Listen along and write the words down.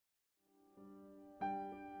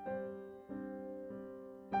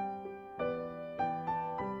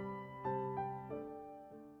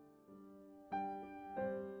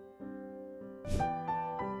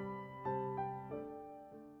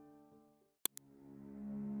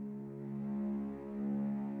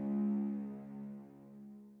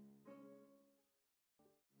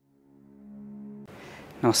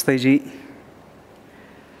Namaste Ji.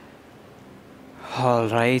 All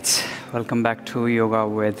right, welcome back to Yoga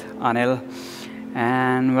with Anil,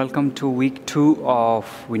 and welcome to week 2 of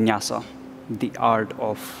Vinyasa, the art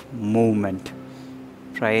of movement.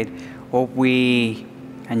 Right? Hope we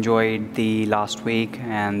enjoyed the last week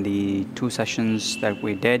and the 2 sessions that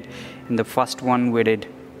we did. In the first one, we did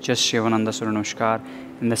just Shivananda Surya Namaskar.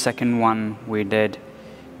 In the second one, we did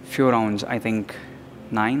few rounds, I think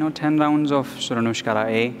 9 or 10 rounds of Surya Namaskara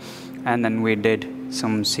A, and then we did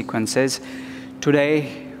some sequences.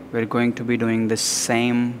 Today we're going to be doing the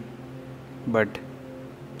same but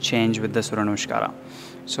change with the Surya Namaskara.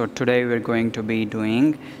 So today we're going to be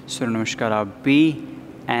doing Surya Namaskara B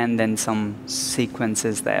and then some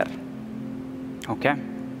sequences there. Okay,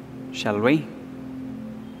 shall we?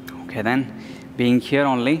 Okay then, being here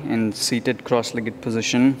only in seated cross-legged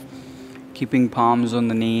position, keeping palms on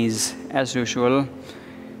the knees as usual,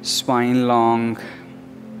 spine long,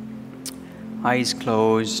 eyes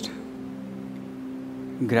closed,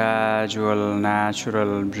 gradual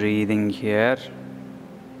natural breathing here,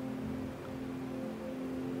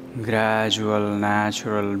 gradual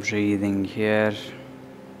natural breathing here.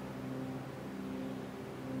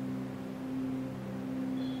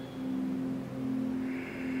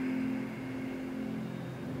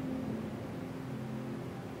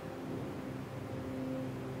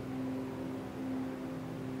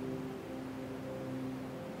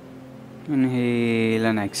 Inhale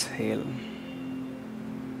and exhale.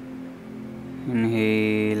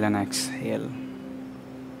 Inhale and exhale.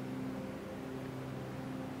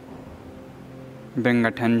 Bring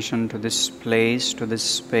attention to this place, to this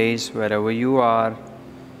space, wherever you are.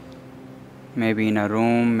 Maybe in a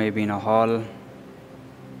room, maybe in a hall.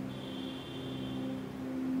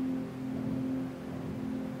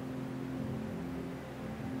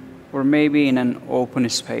 Or maybe in an open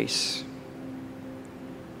space.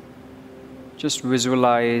 Just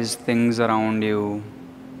visualize things around you,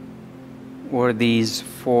 or these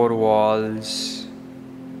 4 walls,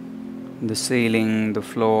 the ceiling, the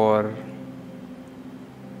floor,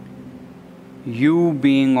 you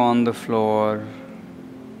being on the floor,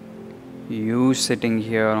 you sitting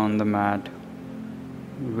here on the mat,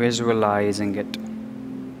 visualizing it.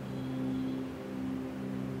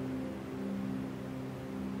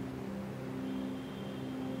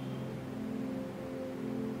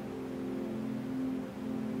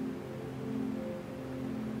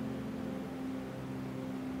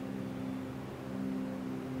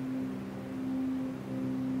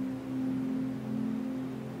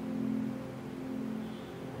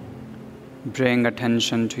 Bring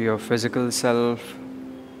attention to your physical self.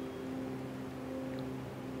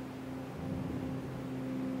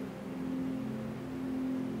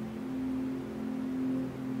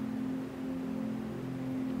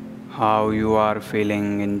 How you are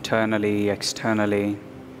feeling internally, externally.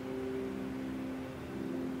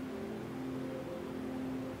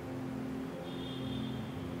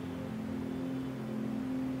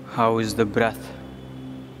 How is the breath?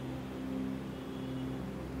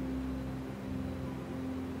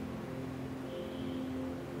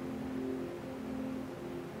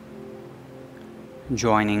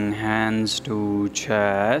 Joining hands to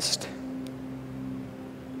chest,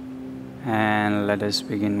 and let us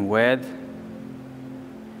begin with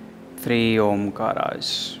 3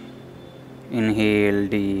 Omkaras. Inhale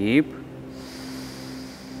deep.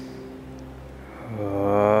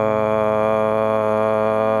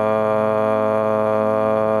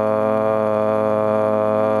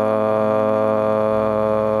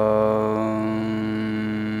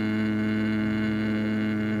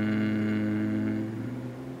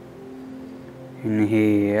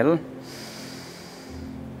 Inhale.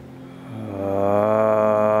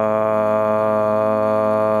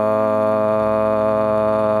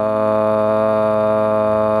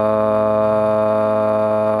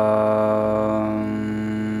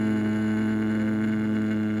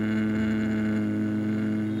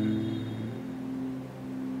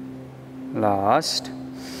 Last.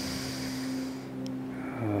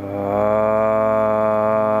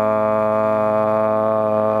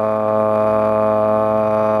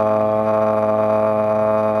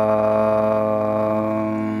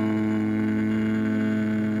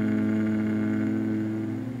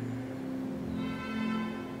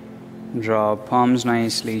 Draw palms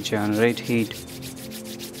nicely, generate heat.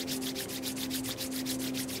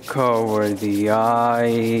 Cover the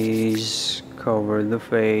eyes, cover the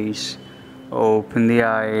face, open the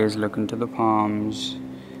eyes, look into the palms,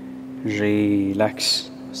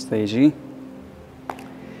 relax. Namaste Ji.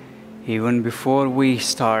 Even before we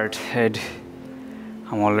started,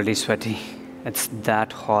 I'm already sweaty. It's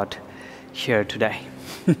that hot here today.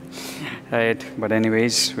 Right, but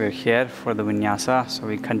anyways, we're here for the vinyasa, so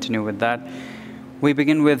we continue with that. We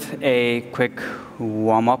begin with a quick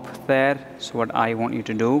warm-up there. So what I want you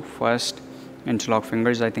to do first, interlock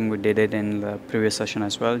fingers. I think we did it in the previous session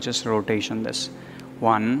as well. Just rotation this.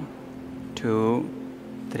 1, 2,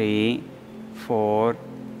 3, 4,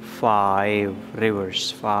 5.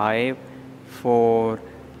 Reverse. 5, 4,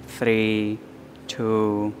 3,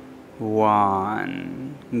 2,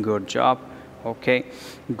 1. Good job. Okay.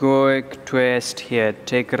 Quick twist here.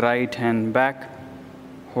 Take right hand back.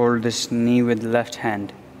 Hold this knee with left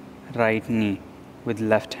hand. Right knee with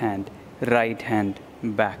left hand. Right hand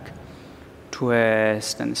back.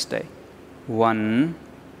 Twist and stay. 1,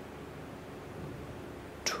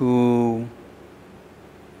 2,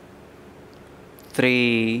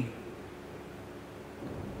 3,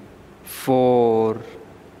 4,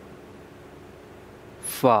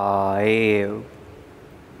 5.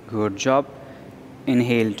 Good job.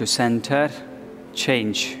 Inhale to center.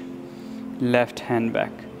 Change. Left hand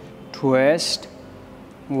back. Twist.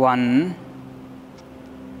 1,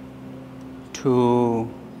 2,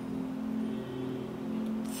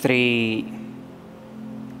 3,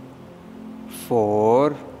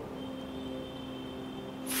 4,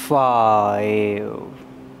 5.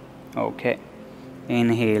 Okay.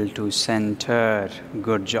 Inhale to center.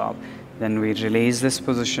 Good job. Then we release this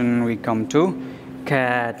position. We come to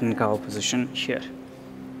cat and cow position here.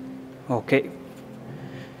 Okay.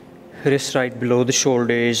 Wrist right below the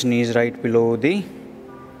shoulders, knees right below the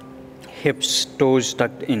hips, toes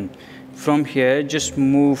tucked in. From here, just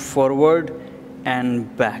move forward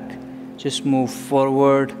and back. Just move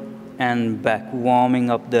forward and back, warming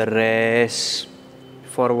up the wrists.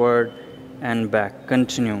 Forward and back.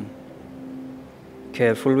 Continue.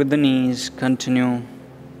 Careful with the knees. Continue.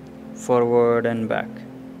 Forward and back.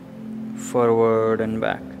 Forward and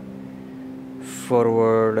back.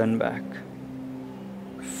 Forward and back.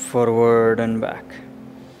 Forward and back.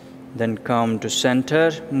 Then come to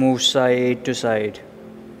center. Move side to side.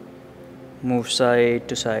 Move side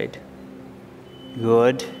to side.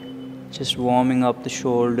 Good. Just warming up the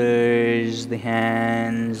shoulders, the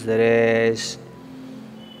hands, the wrist.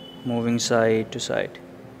 Moving side to side.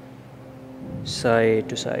 Side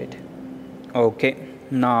to side. Okay.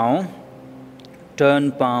 Now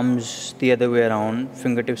turn palms the other way around.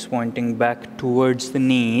 Fingertips pointing back towards the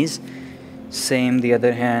knees. Same the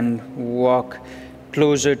other hand. Walk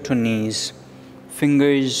closer to knees.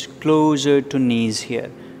 Fingers closer to knees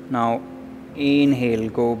here. Now inhale.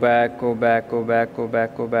 Go back, go back, go back, go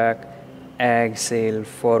back, go back. Exhale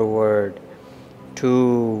forward.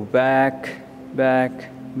 2, back, back,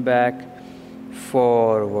 back,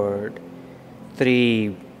 forward.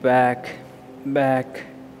 3, back, back,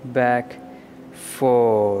 back,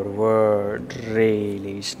 forward.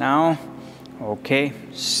 Release now. Okay,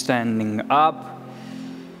 standing up.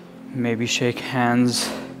 Maybe shake hands,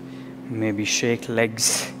 maybe shake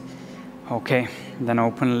legs. Okay, then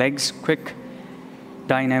open legs, quick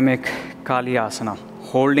dynamic Kali asana.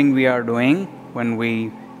 Holding we are doing when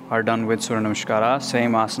we are done with Surya Namaskara.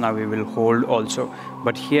 Same asana we will hold also.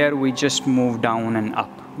 But here we just move down and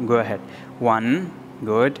up. Go ahead. 1,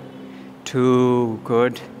 good. 2,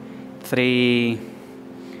 good. 3,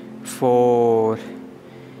 4,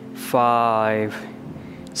 5,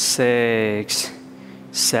 6,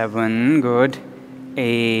 7, good.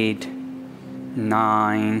 8,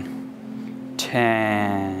 9,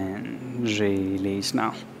 10. Release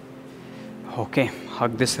now. Okay,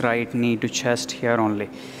 hug this right knee to chest here only.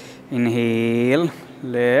 Inhale,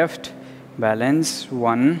 lift, balance.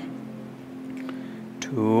 1,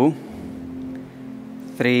 2,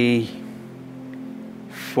 3,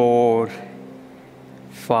 4,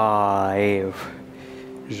 5.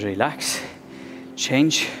 Relax.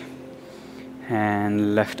 Change.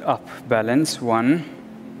 And left up. Balance. 1,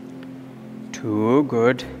 2.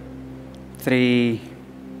 Good. 3,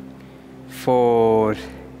 4,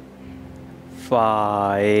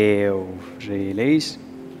 5. Release.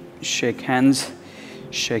 Shake hands.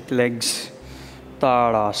 Shake legs.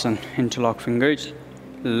 Tadasana. Interlock fingers.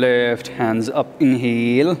 Lift hands up.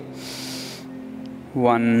 Inhale.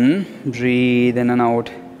 1. Breathe in and out.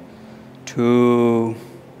 2,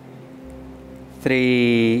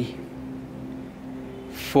 3,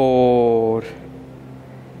 4,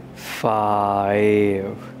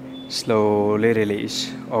 5. Slowly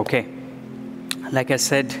release. Okay. Like I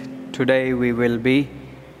said, today we will be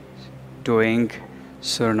doing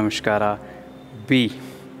Surya Namaskara B.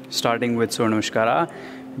 Starting with Surya Namaskara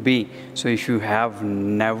B. So if you have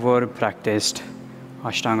never practiced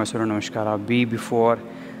Ashtanga Surya Namaskara B before,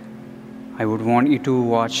 I would want you to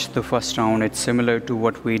watch the first round. It's similar to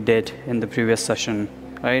what we did in the previous session.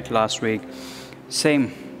 right? Last week.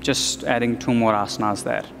 Same, just adding 2 more asanas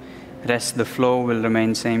there. Rest, the flow will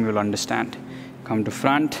remain same, you'll understand. Come to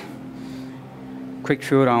front. Quick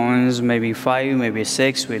few rounds, maybe 5, maybe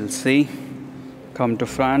 6, we'll see. Come to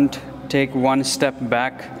front, take 1 step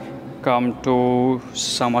back, come to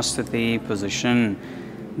Samastiti position.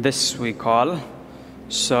 This we call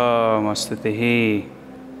Samastiti.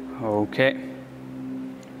 Okay.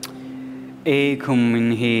 Ekam,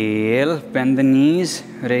 inhale, bend the knees,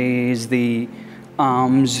 raise the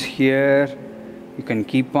arms here. You can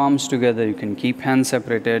keep palms together, you can keep hands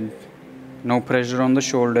separated. No pressure on the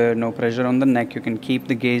shoulder, no pressure on the neck. You can keep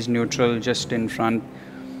the gaze neutral just in front.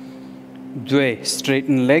 Dve,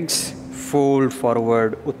 straighten legs, fold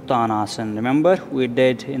forward, Uttanasana. Remember, we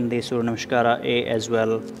did in the Surya Namaskara A as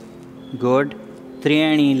well. Good.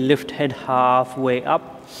 Triyani, lift head halfway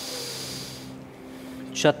up.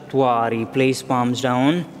 Chatwari, place palms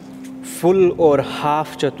down. Full or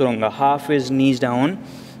half chaturanga. Half is knees down.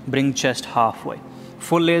 Bring chest halfway.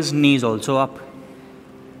 Full is knees also up.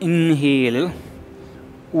 Inhale,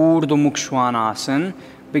 Urdhva Mukha.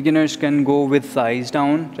 Beginners can go with thighs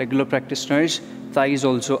down. Regular practitioners, thighs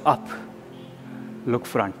also up. Look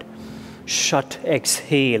front. Shut,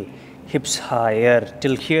 exhale, hips higher.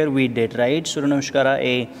 Till here we did, right? Surya Namaskara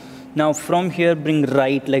A. Now from here, bring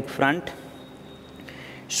right leg front.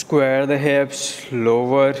 Square the hips,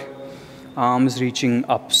 lower. Arms reaching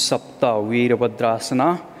up. Sapta,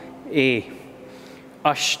 Virabhadrasana A.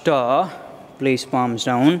 Ashta, place palms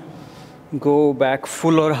down. Go back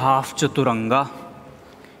full or half chaturanga.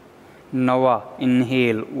 Nava,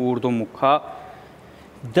 inhale, Urdhva Mukha.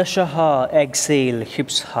 Dashaha, exhale,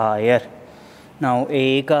 hips higher. Now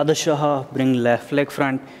Ekadashaha, bring left leg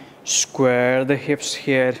front. Square the hips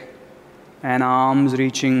here. And arms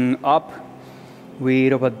reaching up.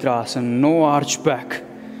 Virabhadrasana, no arch back.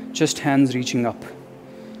 Just hands reaching up.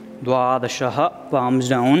 Dvadashaha, palms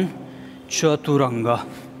down. Chaturanga.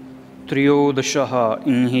 Triyodashaha,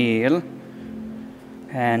 inhale.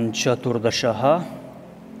 And Chaturdashaha,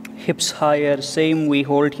 hips higher. Same, we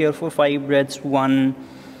hold here for 5 breaths. 1,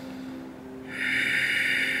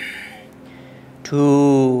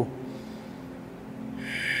 2,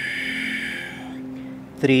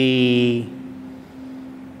 3,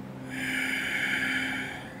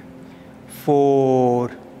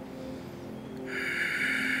 4,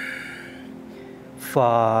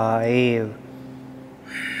 5.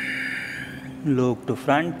 Look to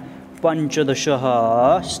front.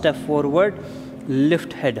 Panchadashaha, step forward,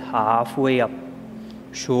 lift head halfway up.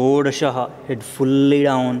 Shodashaha, head fully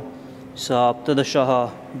down.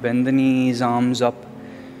 Saptadashaha, bend the knees, arms up.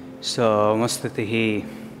 Samastiti.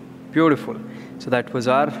 Beautiful. So that was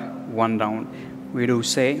our 1 round. We do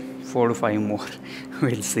say 4 to 5 more.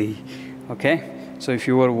 We'll see. Okay? So if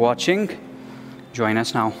you were watching, join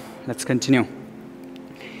us now. Let's continue.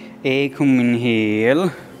 Ekam,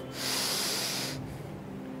 inhale.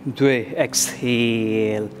 Dve,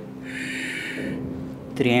 exhale.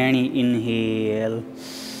 Triyani, inhale.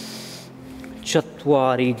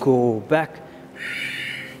 Chatwari, go back.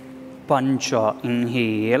 Pancha,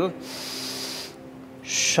 inhale.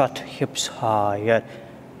 Shut, hips higher.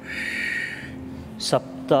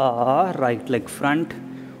 Sapta, right leg front.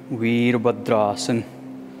 Virabhadrasana.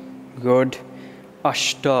 Good.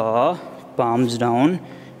 Ashta, palms down.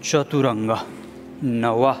 Chaturanga.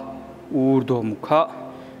 Nava, Urdhva Mukha.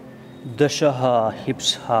 Dashaha,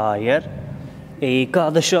 hips higher.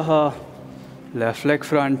 Ekadashaha, left leg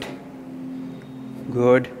front.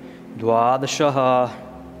 Good. Dvadashaha,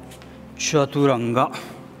 Chaturanga.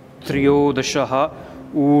 Triyodashaha,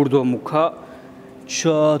 Urdhva Mukha.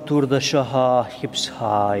 Chaturdashaha, hips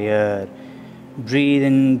higher. Breathe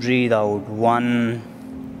in, breathe out. 1.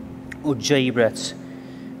 Ujjayi breaths.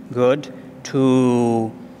 Good.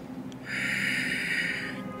 2,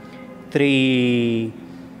 3,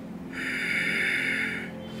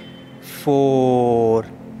 4,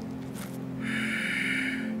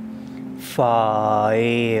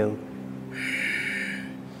 5.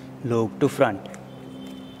 Look to front.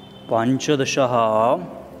 Panchadashaha,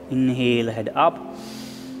 inhale, head up.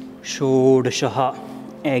 Shodashaha,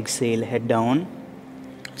 exhale, head down.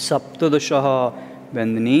 Saptadashaha,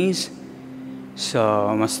 bend the knees.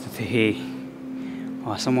 Samastiti.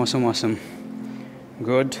 Awesome, awesome, awesome.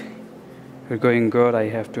 Good. We're going good. I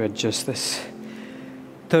have to adjust this.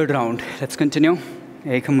 3rd round. Let's continue.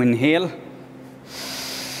 Ekam, inhale.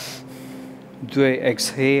 Dve,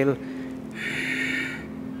 exhale.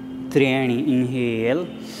 Triyani, inhale.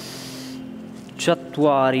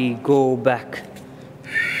 Chatwari, go back.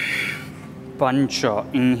 Pancha,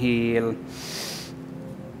 inhale.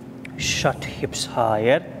 Shut, hips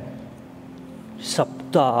higher. Sapta,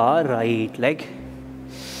 Sapta, right leg.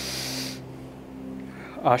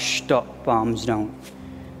 Ashta, palms down.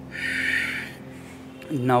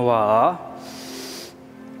 Nava,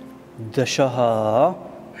 Dashaha,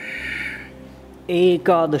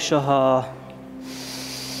 Ekadashaha,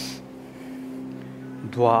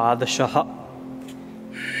 Dvadashaha,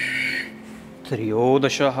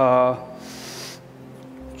 Triyodashaha,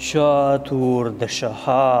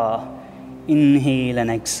 Chaturdashaha. Inhale and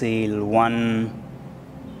exhale. 1,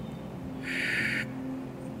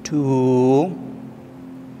 2,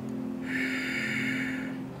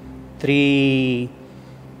 3,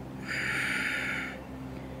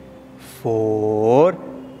 4,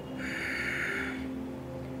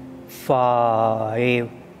 5.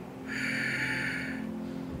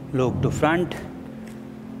 Look to front.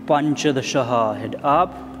 Panchadashaha, head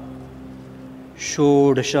up.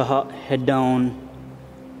 Shodashaha, head down.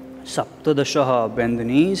 Saptadashaha, bend the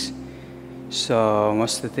knees.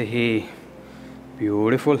 Namaste.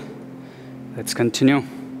 Beautiful. Let's continue.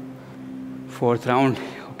 4th round.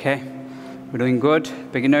 Okay, we're doing good.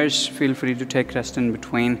 Beginners, feel free to take rest in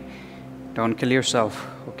between. Don't kill yourself.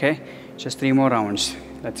 Okay, just 3 more rounds.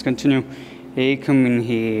 Let's continue. Ekam,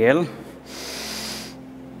 inhale.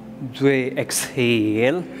 Dve,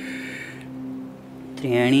 exhale.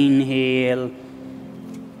 Triyani, inhale.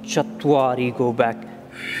 Chatwari, go back.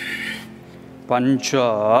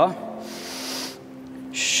 Pancha,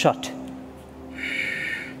 shut.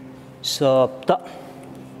 Sapta,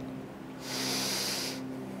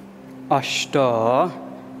 Ashta,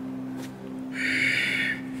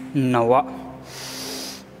 Nava,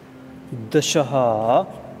 Dashaha,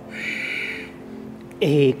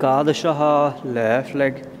 Ekadashaha, left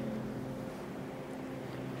leg.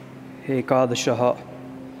 Ekadashaha,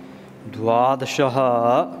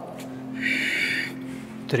 Dvadashaha,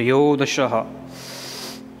 Triyodashaha,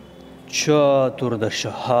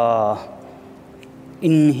 Chaturdashaha.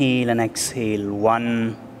 Inhale and exhale.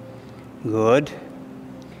 1, good.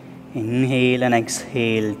 Inhale and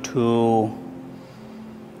exhale. 2,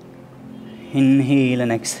 inhale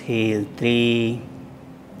and exhale. 3,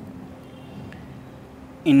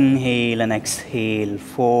 inhale and exhale.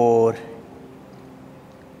 4,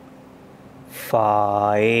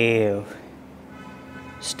 5.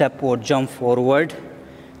 Step or jump forward.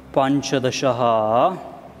 Panchadashaha,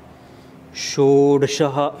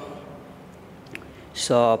 Shodashaha,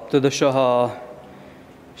 Saptadashaha,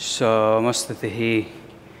 Namaste.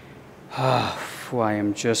 I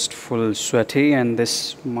am just full sweaty, and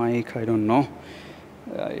this mic, I don't know.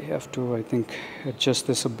 I have to, I think, adjust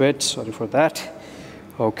this a bit. Sorry for that.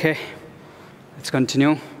 Okay, let's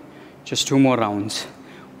continue. Just 2 more rounds.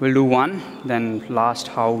 We'll do 1, then last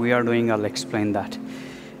how we are doing, I'll explain that.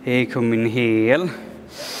 Ekam, inhale.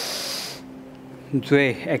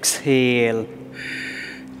 Dve, exhale.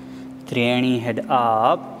 Triyani, head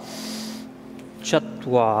up.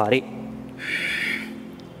 Chatwari,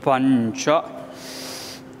 Pancha,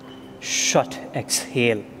 shut,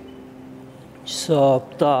 exhale.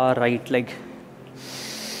 Sapta, right leg.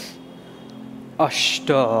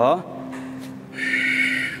 Ashta,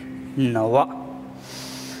 Nava,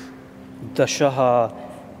 Dashaha,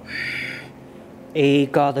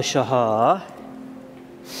 Ekadashaha,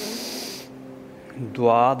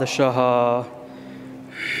 Dvadashaha,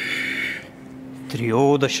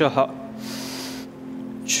 Triyodashaha,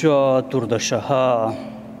 Chaturdashaha.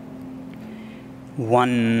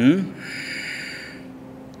 1,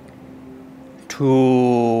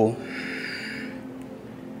 2,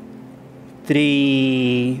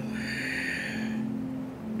 3,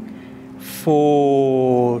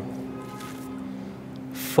 4,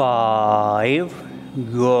 5.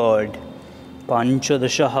 Good.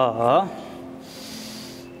 Panchadashaha,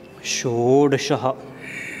 Shodashaha,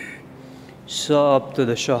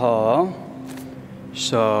 Saptadashaha,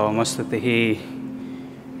 Namaste.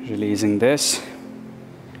 Releasing this.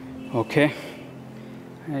 Okay.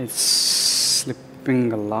 It's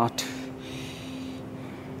slipping a lot.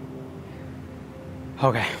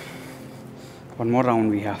 Okay. 1 more round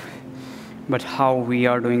we have. But how we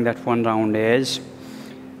are doing that 1 round is,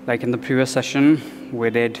 like in the previous session, we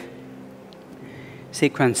did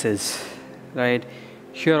sequences, right?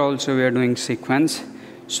 Here also we are doing sequence.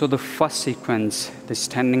 So the first sequence, the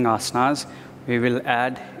standing asanas, we will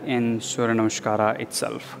add in Surya Namaskara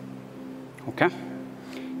itself. Okay?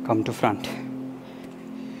 Come to front.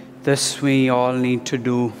 This we all need to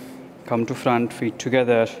do. Come to front, feet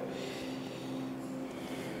together.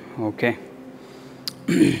 Okay.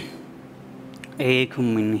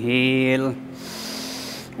 Ekam, inhale.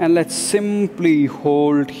 And let's simply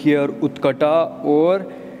hold here Utkata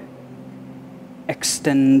or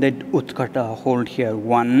extended Utkata, hold here.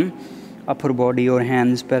 1, upper body or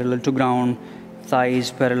hands parallel to ground,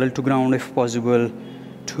 thighs parallel to ground if possible.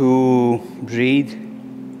 2, breathe.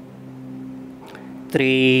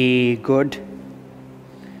 3, good.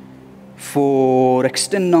 4,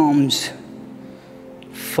 extend arms.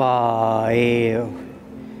 5,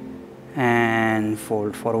 and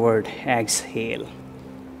fold forward, exhale.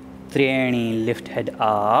 3, lift head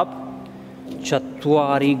up.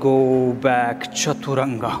 Chatwari, go back,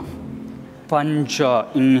 Chaturanga. Pancha,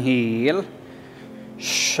 inhale.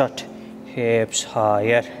 Shut, hips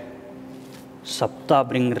higher. Sapta,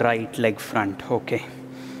 bring right leg front. Okay.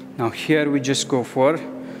 Now here we just go for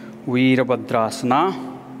Virabhadrasana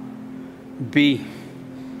B.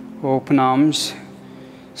 Open arms.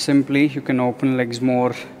 Simply, you can open legs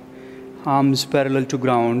more. Arms parallel to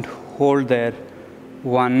ground. Hold there.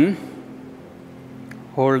 1.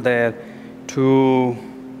 Hold there. 2,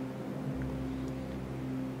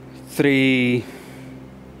 3,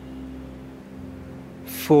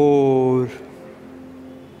 4,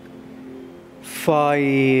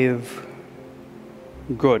 5.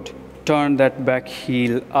 Good. Turn that back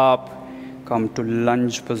heel up. Come to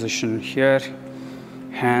lunge position here.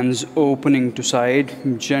 Hands opening to side.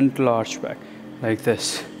 Gentle arch back. Like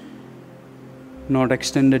this. Not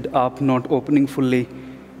extended up, not opening fully.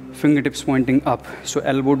 Fingertips pointing up. So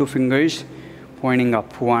elbow to fingers pointing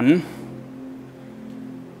up. 1,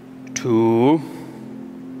 2,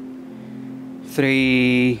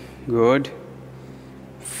 3, good.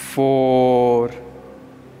 4,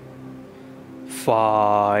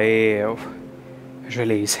 5.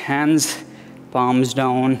 Release. Hands, palms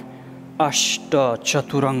down. Ashta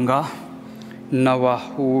Chaturanga. Nava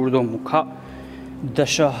Urdhva Mukha.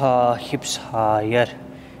 Dashaha, hips higher.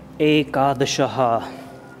 Ekadashaha.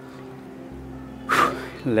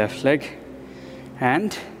 Left leg.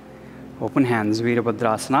 And open hands.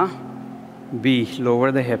 Virabhadrasana B.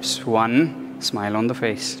 Lower the hips. 1. Smile on the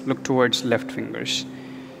face. Look towards left fingers.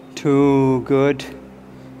 2. Good.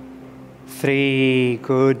 3.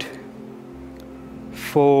 Good.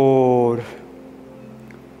 4.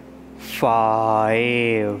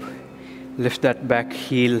 5. Lift that back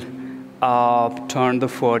heel up. Turn the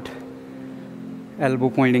foot.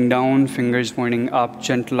 Elbow pointing down. Fingers pointing up.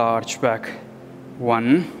 Gentle arch back.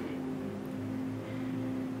 1,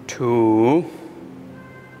 2,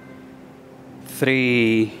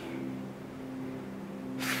 3,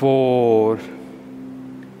 4,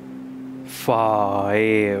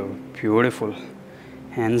 5. Beautiful.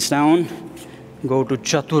 Hands down. Go to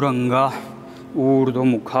Chaturanga, Urdhva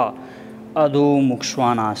Mukha, Adho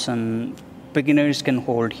Mukha. Beginners can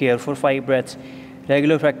hold here for 5 breaths.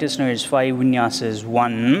 Regular practitioners, 5 vinyasas.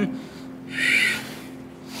 1,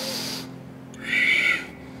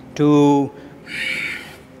 2,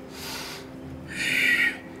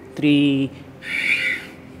 3,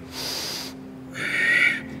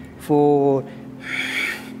 4,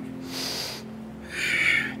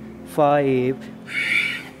 5.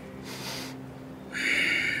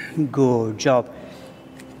 Good job.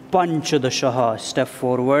 Panchadashaha, step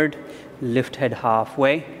forward, lift head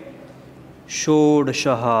halfway.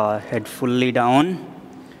 Shodashaha, head fully down.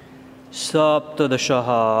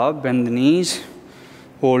 Saptadashaha, bend the knees.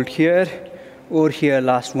 Hold here or here,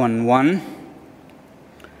 last one. 1,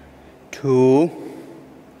 2,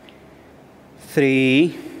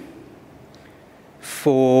 3,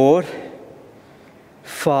 4,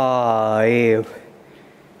 5.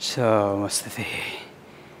 So, Namaste.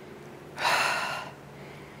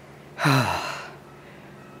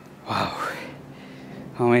 Wow.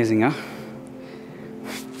 Amazing, huh?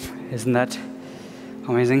 Isn't that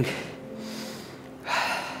amazing?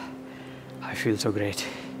 I feel so great.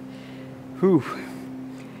 Whew.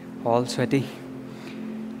 All sweaty.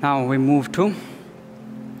 Now we move to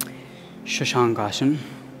Shashankasana.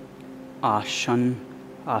 Ashan,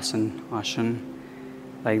 Asan, Ashan.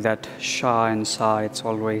 Like that, Sha and Sa, it's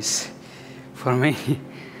always for me.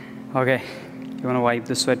 Okay, you want to wipe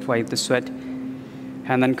the sweat.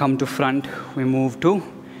 And then come to front. We move to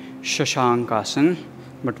Shashankasana.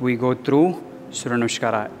 But we go through Surya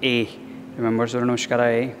Namaskara A. Remember Surya Namaskara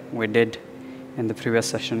A? We did in the previous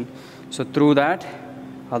session. So through that,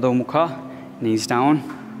 Adho Mukha, knees down,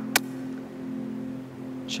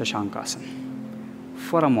 Shashankasana.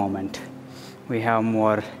 For a moment, we have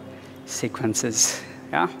more sequences.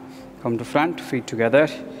 Yeah? Come to front, feet together.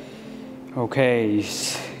 Okay.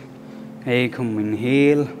 Ekam,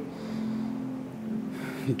 inhale.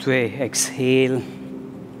 Dve, exhale.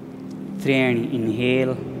 Triyani,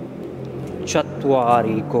 inhale.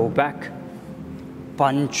 Chatwari, go back.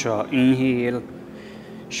 Pancha, inhale.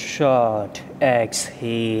 Shut,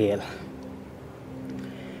 exhale.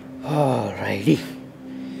 Alrighty.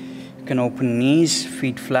 You can open knees,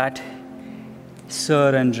 feet flat,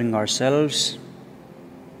 surrendering ourselves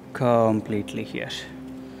completely here.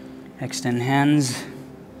 Extend hands.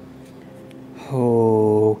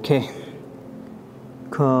 Okay.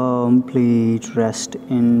 Complete rest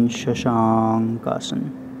in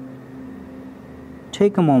Shashankasana.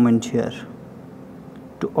 Take a moment here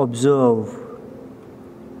to observe,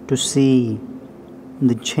 to see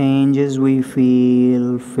the changes we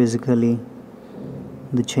feel physically,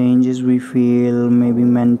 the changes we feel maybe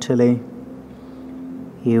mentally,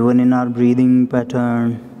 even in our breathing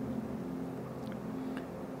pattern.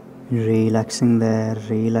 Relaxing there,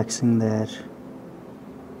 relaxing there.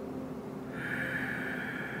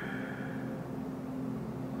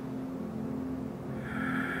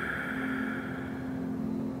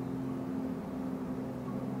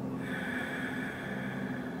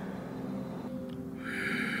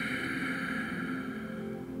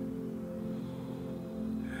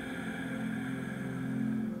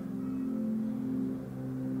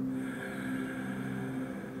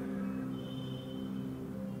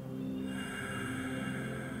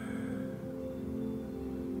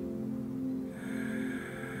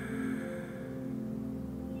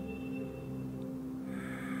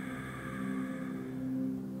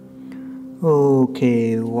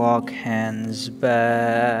 Okay, walk hands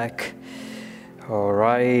back. All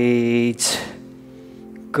right.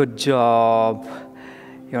 Good job.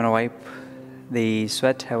 You want to wipe the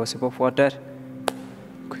sweat? Have a sip of water.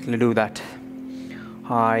 Quickly do that.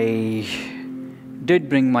 I did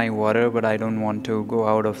bring my water, but I don't want to go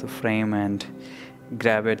out of the frame and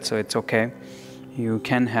grab it, so it's okay. You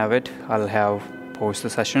can have it. I'll have post the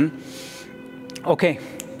session. Okay,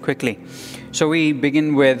 quickly. So we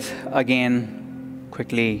begin with, again,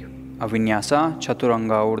 quickly, a vinyasa,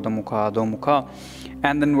 chaturanga, urdhomukha, adhomukha.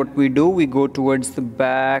 And then what we do, we go towards the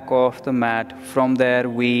back of the mat. From there,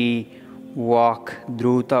 we walk,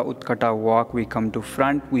 dhruta, utkata walk. We come to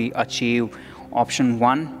front. We achieve option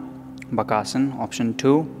 1, bakasana. Option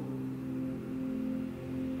 2,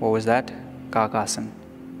 what was that? Kakasana,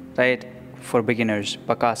 right? For beginners,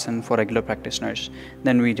 bakasana for regular practitioners.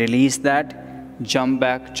 Then we release that. Jump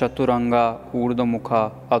back, chaturanga,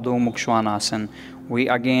 urdhomukha, adho-mukha. We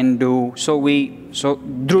again do, so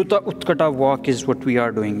dhruta utkata walk is what we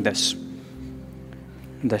are doing this,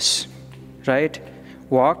 right?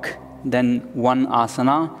 Walk, then one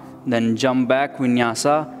asana, then jump back,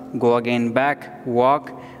 vinyasa, go again back,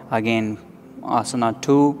 walk, again asana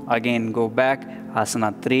 2, again go back,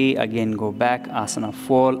 asana 3, again go back, asana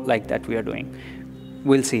 4, like that we are doing.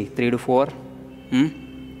 We'll see, 3 to 4.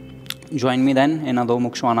 Join me then in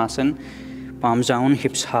Adho-Mukha. Palms down,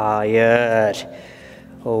 hips higher.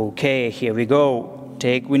 Okay, here we go.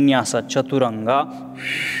 Take Vinyasa, Chaturanga,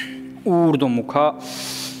 Urdhomukha,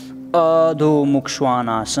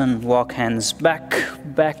 Adho-Mukha. Walk hands back,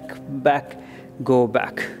 back, back, go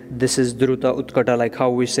back. This is Dhruta Utkata, like how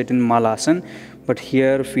we sit in Malasana. But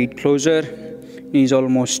here, feet closer, knees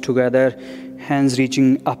almost together, hands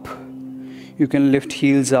reaching up. You can lift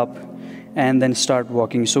heels up and then start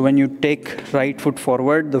walking. So when you take right foot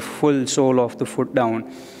forward, the full sole of the foot down,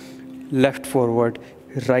 left forward,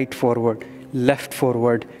 right forward, left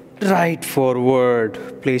forward, right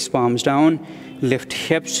forward. Place palms down, lift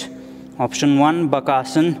hips. Option 1,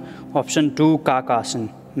 bakasana. Option 2, kakasana.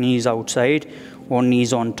 Knees outside or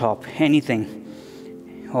knees on top, anything.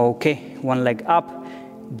 Okay, one leg up,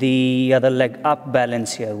 the other leg up,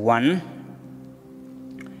 balance here. 1,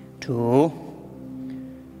 2,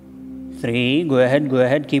 3, go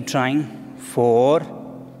ahead, keep trying. 4,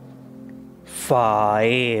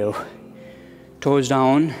 5. Toes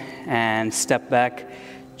down and step back.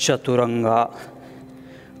 Chaturanga,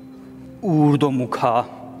 Urdhomukha,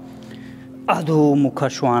 Adho-Mukha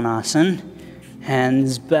Svanasana.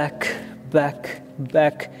 Hands back, back,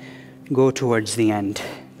 back. Go towards the end.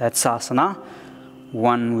 That's asana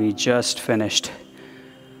 1 we just finished.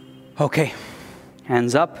 Okay,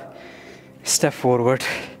 hands up, step forward.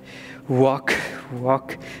 Walk,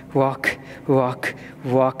 walk, walk, walk,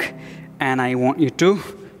 walk. And I want you to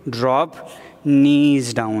drop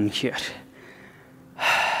knees down here.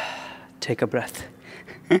 Take a breath.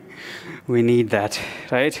 We need that,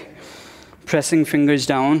 right? Pressing fingers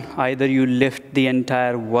down. Either you lift the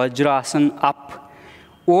entire Vajrasana up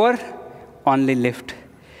or only lift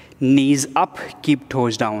knees up, keep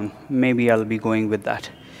toes down. Maybe I'll be going with that.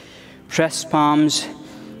 Press palms,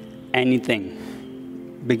 anything.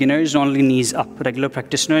 Beginners, only knees up. Regular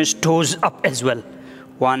practitioners, toes up as well.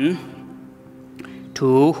 1,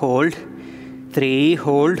 2, hold. 3,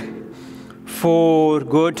 hold. 4,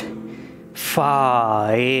 good.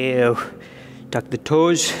 5. Tuck the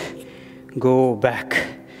toes. Go back.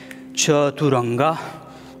 Chaturanga.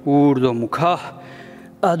 Urdhva Mukha.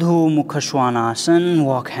 Adho Mukha Svanasana.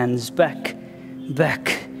 Walk hands back.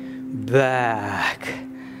 Back. Back.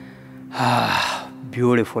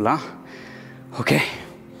 Beautiful, huh? Okay.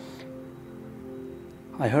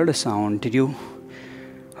 I heard a sound. Did you?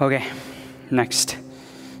 Okay. Next.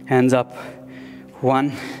 Hands up.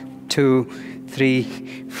 1, 2, 3,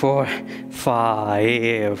 4,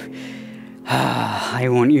 5. I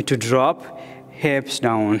want you to drop hips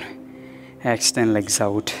down. Extend legs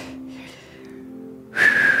out.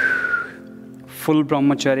 Full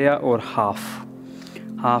brahmacharya or half.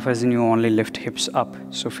 Half as in you only lift hips up.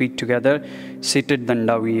 So feet together. Seated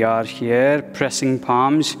danda we are here. Pressing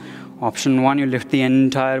palms. Option 1, you lift the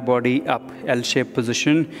entire body up. L-shaped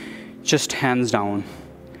position. Just hands down.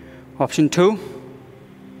 Option 2.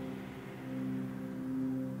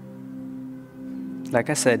 Like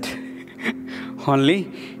I said, only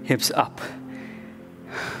hips up,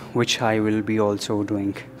 which I will be also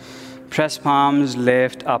doing. Press palms,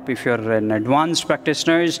 lift up if you're an advanced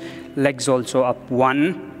practitioners. Legs also up.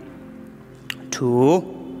 1, 2,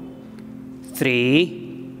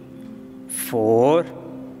 3, 4,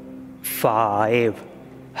 5.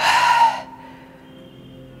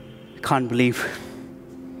 Can't believe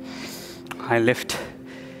I lift.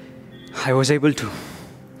 I was able to.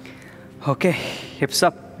 Okay, hips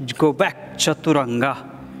up. Go back. Chaturanga.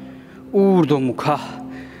 Urdhva Mukha.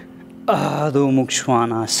 Adho Mukha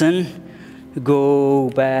Svanasana. Go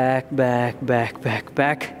back, back, back, back,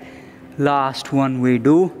 back. Last one we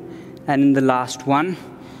do. And in the last one,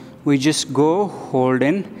 we just go hold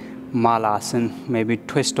in Malasana. Maybe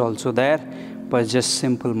twist also there, but just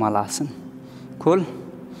simple Malasana. Cool?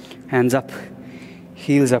 Hands up.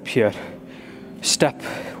 Heels up here. Step.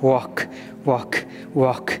 Walk. Walk.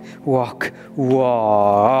 Walk. Walk.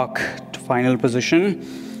 Walk. Final position.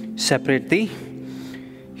 Separate the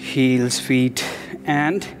heels, feet,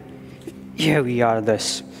 and here we are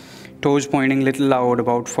this. Toes pointing little out,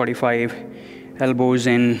 about 45. Elbows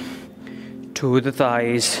in to the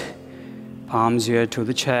thighs. Palms here to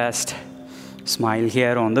the chest. Smile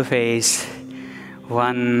here on the face.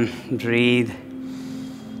 1, breathe.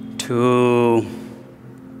 2,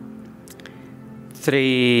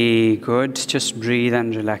 3, good. Just breathe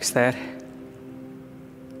and relax there.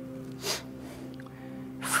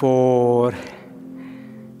 4,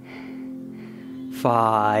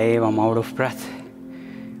 5, I'm out of breath.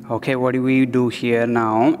 Okay, what do we do here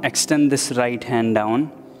now? Extend this right hand down,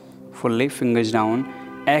 fully, fingers down.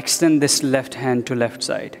 Extend this left hand to left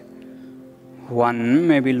side. 1,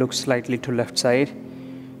 maybe look slightly to left side.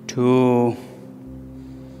 2,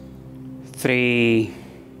 3,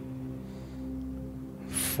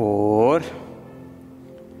 4,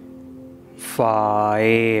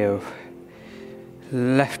 5.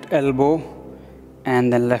 Left elbow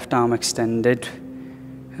and then left arm extended.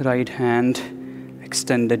 Right hand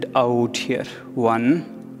extended out here. 1,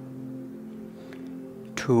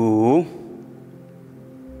 2,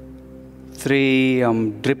 3.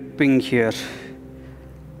 I'm dripping here.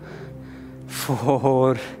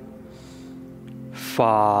 4,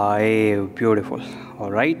 5. Beautiful.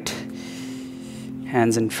 All right.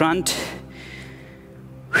 Hands in front.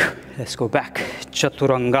 Let's go back.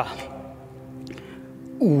 Chaturanga.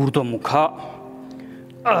 Urdhva Mukha.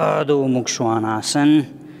 Adho Mukha Svanasana.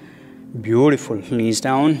 Beautiful. Knees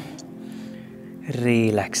down.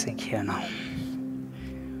 Relaxing here now.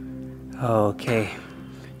 Okay.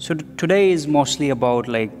 So today is mostly about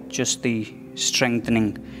like just the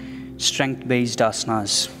strength-based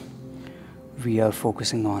asanas we are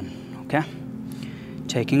focusing on. Okay.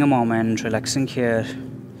 Taking a moment, relaxing here.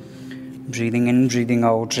 Breathing in, breathing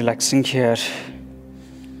out, relaxing here.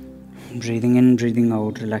 Breathing in, breathing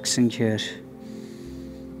out, relaxing here.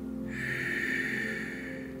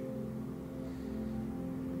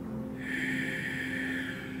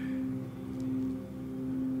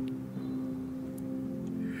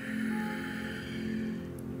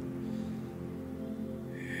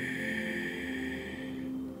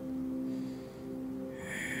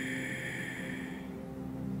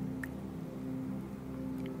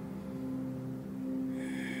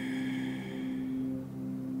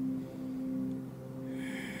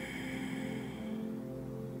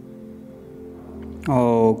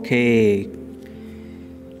 Okay,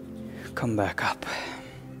 come back up.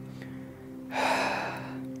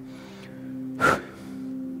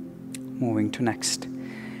 Moving to next.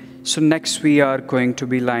 So next we are going to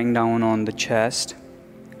be lying down on the chest.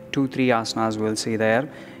 2, 3 asanas we'll see there.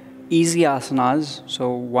 Easy asanas.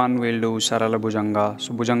 So one we'll do Sarala Bhujanga.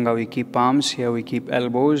 So Bhujanga we keep palms, here we keep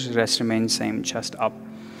elbows, rest remains same, chest up.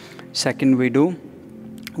 Second, we do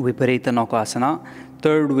Viparita Naukasana.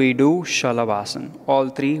 Third, we do Shalabhasana. All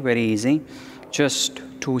three very easy, just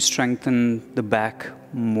to strengthen the back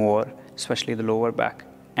more, especially the lower back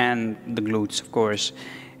and the glutes, of course,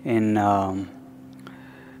 in that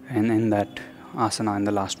asana in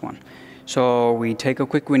the last one. So we take a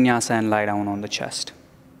quick vinyasa and lie down on the chest.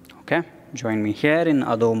 Okay, join me here in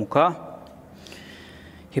Adho Mukha.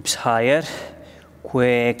 Hips higher.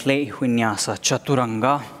 Quickly vinyasa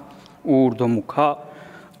chaturanga. Urdhva Mukha.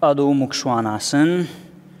 Adho Mukha.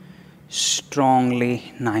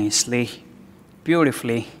 Strongly, nicely,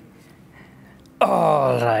 beautifully.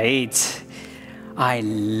 All right. I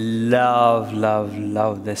love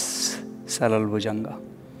this Saral Bhujanga.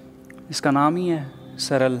 इसका नाम ही है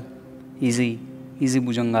सरल, easy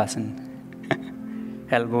Bhujangasana.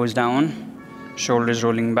 Elbows down, shoulders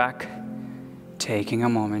rolling back. Taking a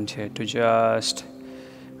moment here to just,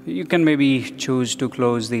 you can maybe choose to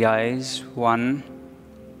close the eyes. 1,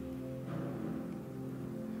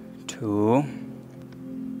 2,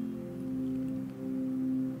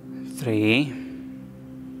 3,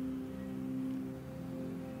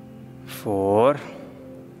 4,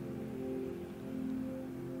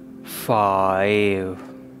 5.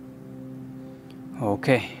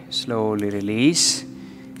 Okay, slowly release.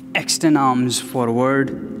 Extend arms forward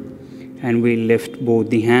and we lift both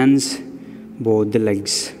the hands, both the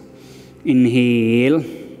legs. Inhale,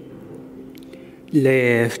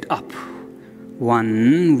 lift up.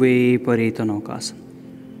 1, Viparita Naukasana.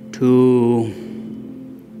 2,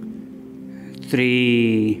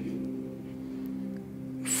 3,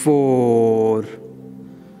 4,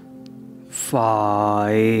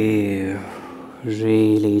 5.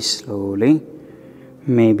 Really slowly.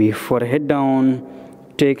 Maybe forehead down.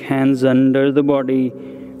 Take hands under the body,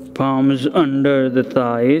 palms under the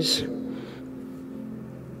thighs.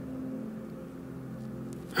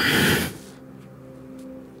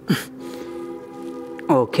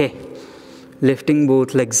 Okay, lifting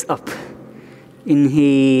both legs up.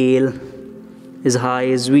 Inhale as high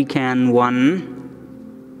as we can.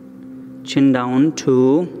 1, chin down.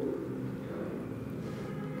 2,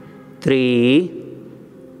 3,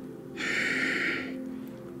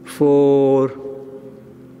 4,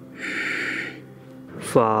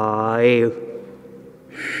 5.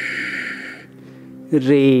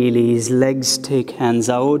 Release legs, take hands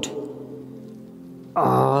out.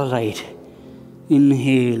 All right.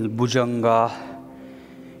 Inhale, Bhujanga.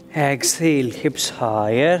 Exhale, hips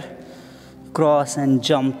higher. Cross and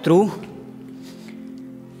jump through.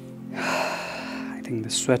 I think the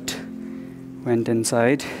sweat went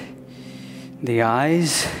inside the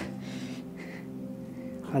eyes.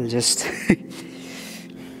 I'll just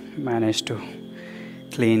manage to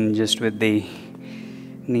clean just with the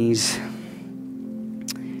knees.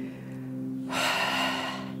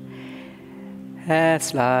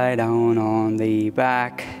 Let's lie down on the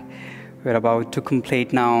back. We're about to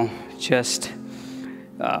complete now just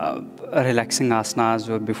relaxing asanas.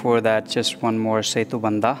 But before that, just one more Setu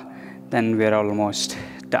Bandha. Then we're almost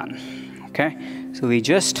done. Okay? So we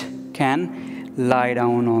just can lie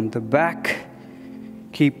down on the back.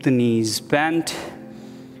 Keep the knees bent.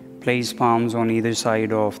 Place palms on either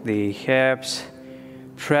side of the hips.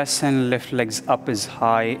 Press and lift legs up as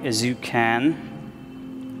high as you can.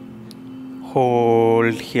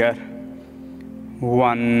 Hold here.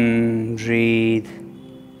 1, breathe.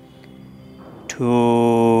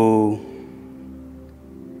 2,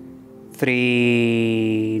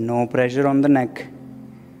 3, no pressure on the neck.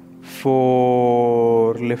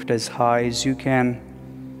 4, lift as high as you can.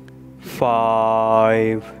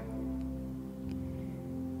 5,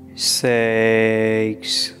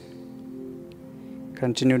 6,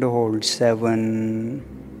 continue to hold. 7,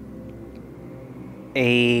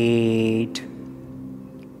 8,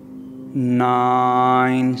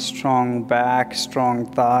 9, strong back, strong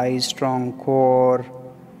thighs, strong core.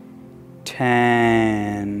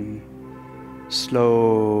 10,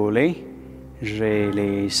 slowly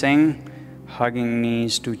releasing, hugging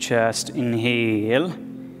knees to chest. Inhale,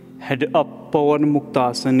 head up, Power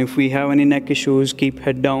Muktasana. If we have any neck issues, keep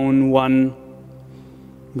head down. 1,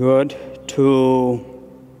 good. 2,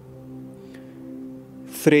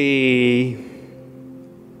 3,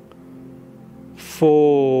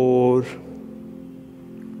 4,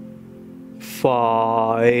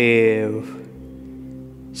 5.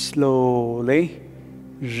 Slowly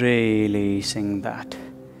releasing that.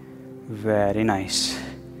 Very nice.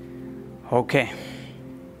 Okay.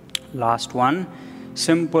 Last one.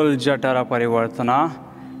 Simple Jatara Parivartana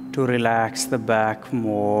to relax the back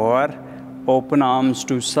more. Open arms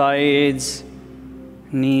to sides.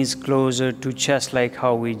 Knees closer to chest like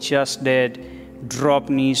how we just did. Drop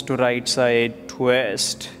knees to right side,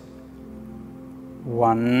 twist.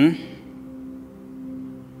 1,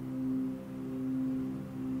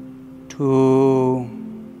 2,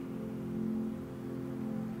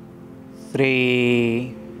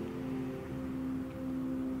 3,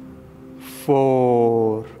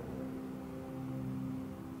 4,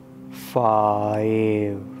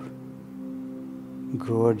 5.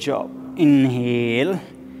 Good job. Inhale,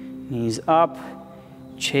 knees up,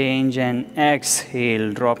 change and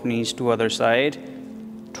exhale. Drop knees to other side,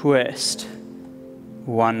 twist.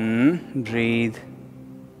 1, breathe.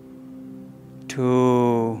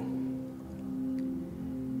 2,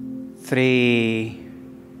 3,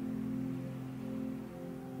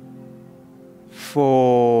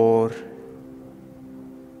 4,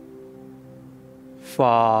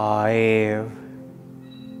 5.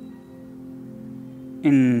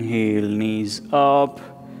 Inhale, knees up,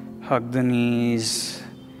 hug the knees,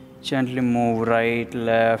 gently move right,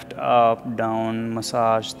 left, up, down,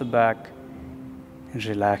 massage the back,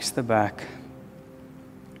 relax the back,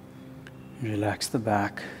 relax the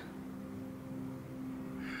back.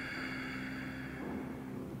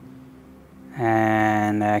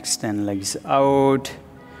 And extend legs out.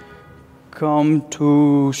 Come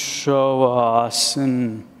to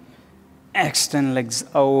Shavasana. Extend legs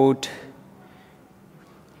out.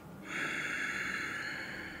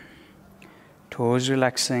 Toes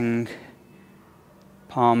relaxing.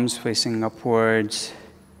 Palms facing upwards.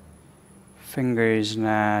 Fingers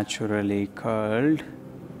naturally curled.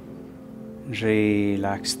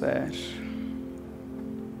 Relax there.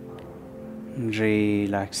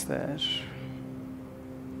 Relax there.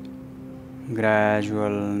 Gradual,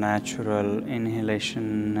 natural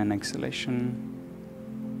inhalation and exhalation.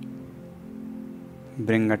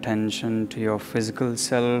 Bring attention to your physical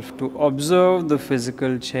self to observe the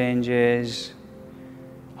physical changes,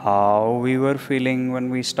 how we were feeling when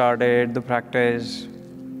we started the practice,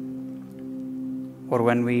 or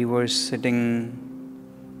when we were sitting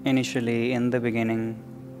initially in the beginning,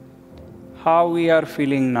 how we are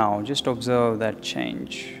feeling now. Just observe that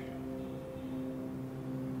change.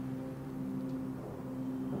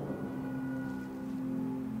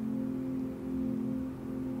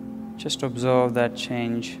 Just observe that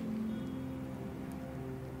change.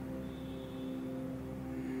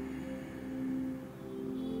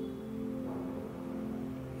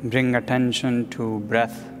 Bring attention to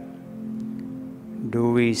breath.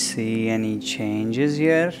 Do we see any changes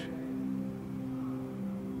here?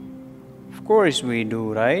 Of course we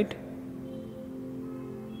do, right?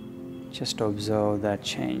 Just observe that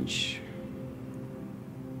change.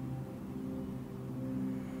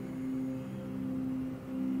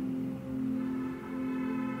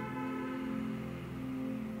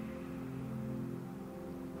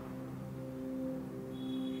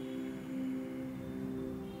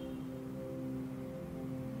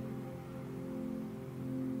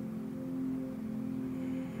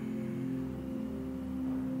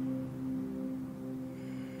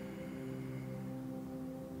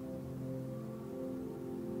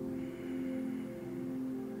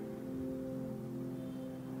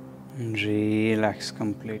 And relax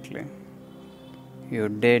completely. You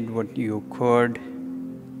did what you could.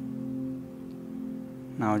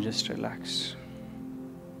 Now just relax.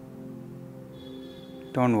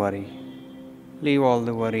 Don't worry. Leave all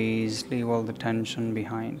the worries, leave all the tension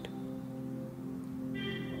behind.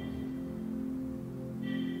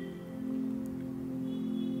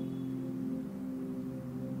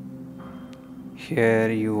 Here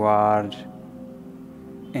you are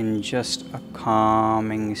in just a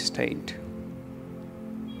calming state.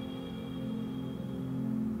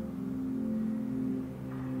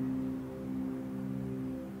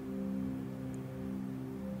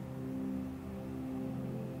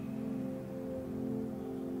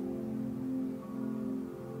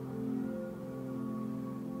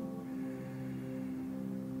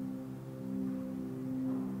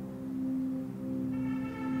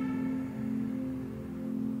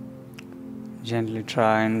 Gently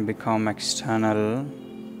try and become external.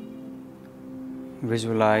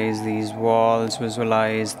 Visualize these walls,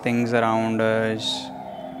 visualize things around us.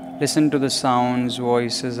 Listen to the sounds,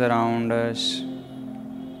 voices around us.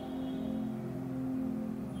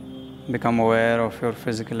 Become aware of your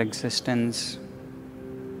physical existence.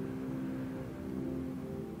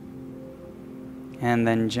 And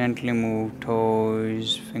then gently move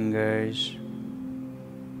toes, fingers,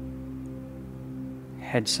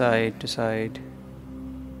 head side to side.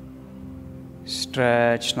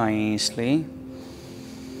 Stretch nicely.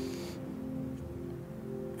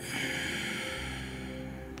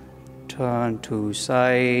 Turn to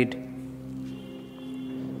side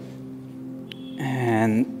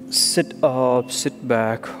And sit up, sit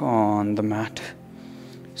back on the mat.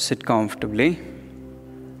 Sit comfortably.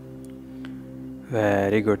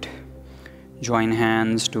 Very good. Join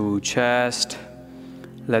hands to chest.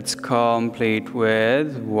 Let's complete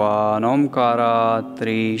with one Omkara,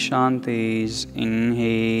 three Shantis.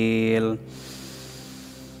 Inhale.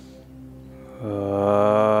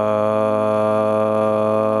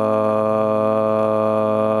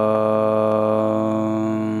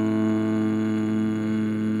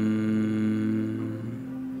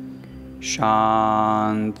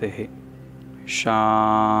 Shanti,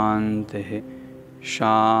 Shanti,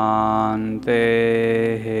 Shanti.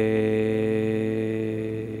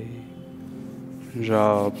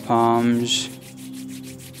 Rub palms.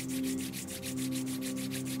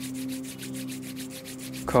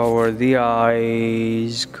 Cover the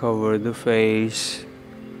eyes, cover the face.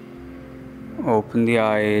 Open the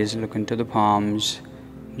eyes, look into the palms.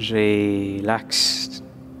 Relax.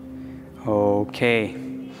 Okay.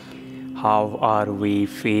 How are we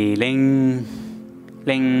feeling?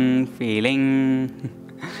 Feeling.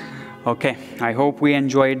 Okay, I hope we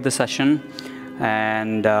enjoyed the session.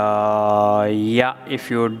 And yeah,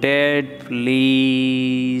 if you did,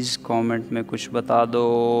 please comment में कुछ बता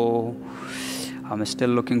दो. I'm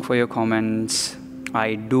still looking for your comments.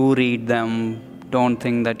 I do read them. Don't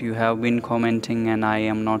think that you have been commenting and I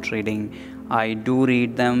am not reading. I do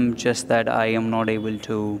read them, just that I am not able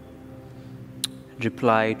to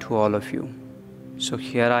reply to all of you. So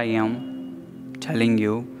here I am telling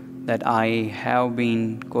you that I have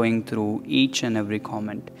been going through each and every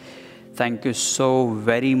comment. Thank you so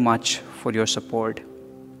very much for your support.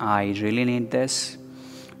 I really need this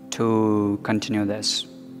to continue this,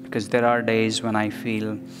 because there are days when I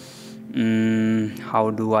feel,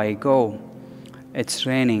 how do I go? It's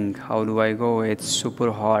raining. How do I go? It's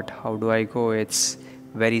super hot. How do I go? It's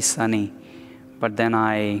very sunny. But then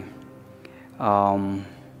I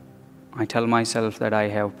tell myself that I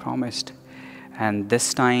have promised, and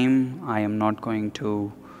this time I am not going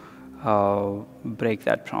to break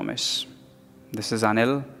that promise. This is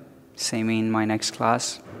Anil. See me in my next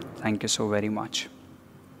class. Thank you so very much.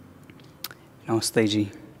 Namaste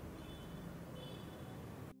Ji.